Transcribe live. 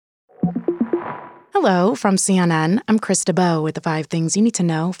Hello, from CNN, I'm Krista Bowe with the 5 things you need to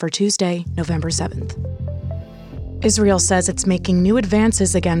know for Tuesday, November 7th. Israel says it's making new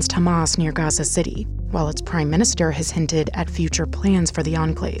advances against Hamas near Gaza City, while its prime minister has hinted at future plans for the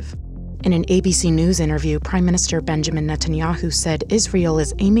enclave. In an ABC News interview, Prime Minister Benjamin Netanyahu said Israel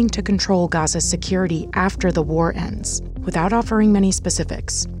is aiming to control Gaza's security after the war ends, without offering many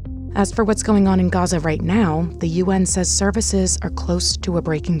specifics. As for what's going on in Gaza right now, the UN says services are close to a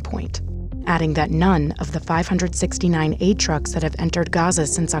breaking point, adding that none of the 569 aid trucks that have entered Gaza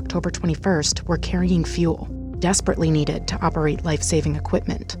since October 21st were carrying fuel, desperately needed to operate life-saving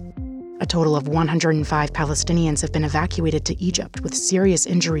equipment. A total of 105 Palestinians have been evacuated to Egypt with serious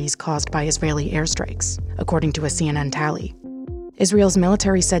injuries caused by Israeli airstrikes, according to a CNN tally. Israel's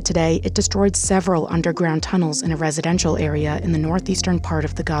military said today it destroyed several underground tunnels in a residential area in the northeastern part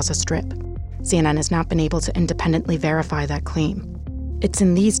of the Gaza Strip. CNN has not been able to independently verify that claim. It's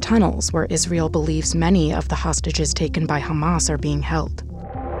in these tunnels where Israel believes many of the hostages taken by Hamas are being held.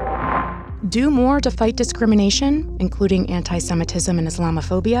 Do more to fight discrimination, including anti-Semitism and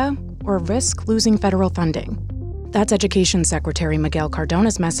Islamophobia, or risk losing federal funding? That's Education Secretary Miguel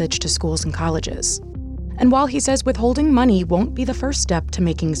Cardona's message to schools and colleges. And while he says withholding money won't be the first step to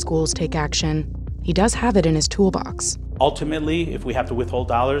making schools take action, he does have it in his toolbox. Ultimately, if we have to withhold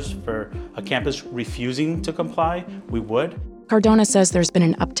dollars for a campus refusing to comply, we would. Cardona says there's been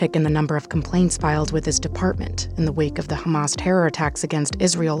an uptick in the number of complaints filed with his department in the wake of the Hamas terror attacks against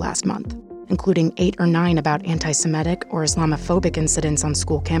Israel last month, including 8 or 9 about anti-Semitic or Islamophobic incidents on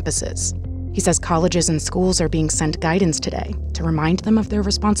school campuses. He says colleges and schools are being sent guidance today to remind them of their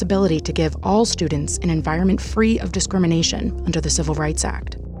responsibility to give all students an environment free of discrimination under the Civil Rights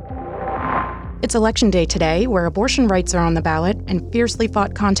Act. It's Election Day today, where abortion rights are on the ballot, and fiercely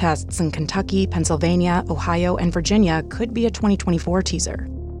fought contests in Kentucky, Pennsylvania, Ohio, and Virginia could be a 2024 teaser.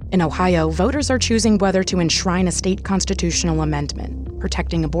 In Ohio, voters are choosing whether to enshrine a state constitutional amendment.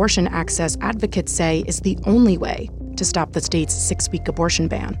 Protecting abortion access, advocates say, is the only way to stop the state's 6-week abortion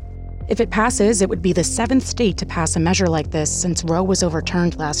ban. If it passes, it would be the 7th state to pass a measure like this since Roe was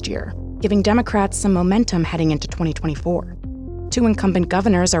overturned last year, giving Democrats some momentum heading into 2024. 2 incumbent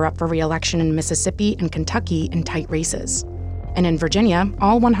governors are up for re-election in Mississippi and Kentucky in tight races. And in Virginia,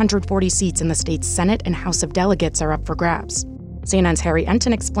 all 140 seats in the state's Senate and House of Delegates are up for grabs. CNN's Harry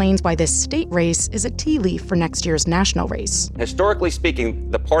Enton explains why this state race is a tea leaf for next year's national race. Historically speaking,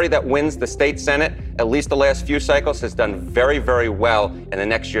 the party that wins the state Senate, at least the last few cycles, has done very, very well in the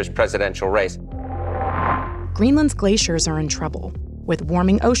next year's presidential race. Greenland's glaciers are in trouble, with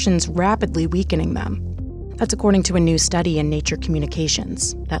warming oceans rapidly weakening them. That's according to a new study in Nature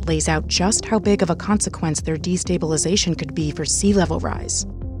Communications that lays out just how big of a consequence their destabilization could be for sea level rise.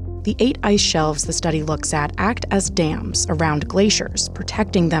 The 8 ice shelves the study looks at act as dams around glaciers,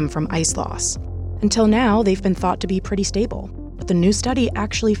 protecting them from ice loss. Until now, they've been thought to be pretty stable. But the new study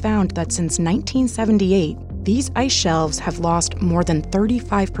actually found that since 1978, these ice shelves have lost more than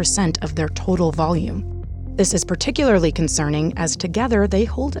 35% of their total volume. This is particularly concerning as together they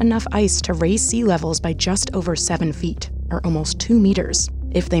hold enough ice to raise sea levels by just over 7 feet, or almost 2 meters,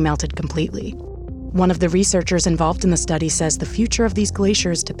 if they melted completely. One of the researchers involved in the study says the future of these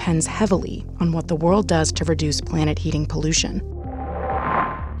glaciers depends heavily on what the world does to reduce planet heating pollution.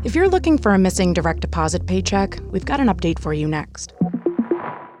 If you're looking for a missing direct deposit paycheck, we've got an update for you next.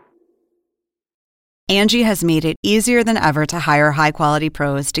 Angie has made it easier than ever to hire high-quality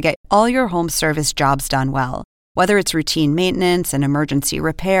pros to get all your home service jobs done well. Whether it's routine maintenance, an emergency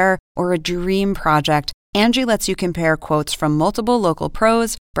repair, or a dream project, Angie lets you compare quotes from multiple local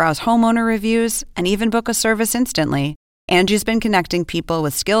pros, browse homeowner reviews, and even book a service instantly. Angie's been connecting people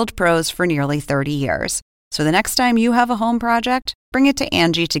with skilled pros for nearly 30 years. So the next time you have a home project, bring it to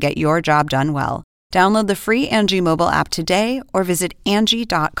Angie to get your job done well. Download the free Angie mobile app today or visit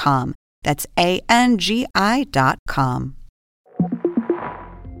Angie.com. That's ANGI.com.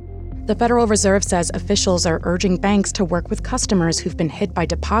 The Federal Reserve says officials are urging banks to work with customers who've been hit by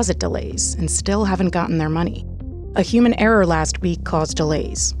deposit delays and still haven't gotten their money. A human error last week caused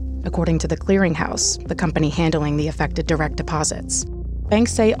delays, according to the Clearinghouse, the company handling the affected direct deposits.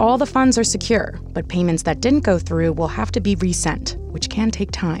 Banks say all the funds are secure, but payments that didn't go through will have to be resent, which can take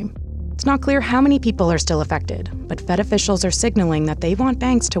time. It's not clear how many people are still affected, but Fed officials are signaling that they want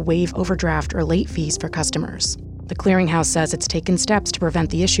banks to waive overdraft or late fees for customers. The Clearinghouse says it's taken steps to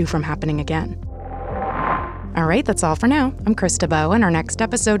prevent the issue from happening again. All right, that's all for now. I'm Krista Bowe, and our next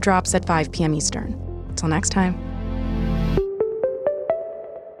episode drops at 5 p.m. Eastern. Until next time.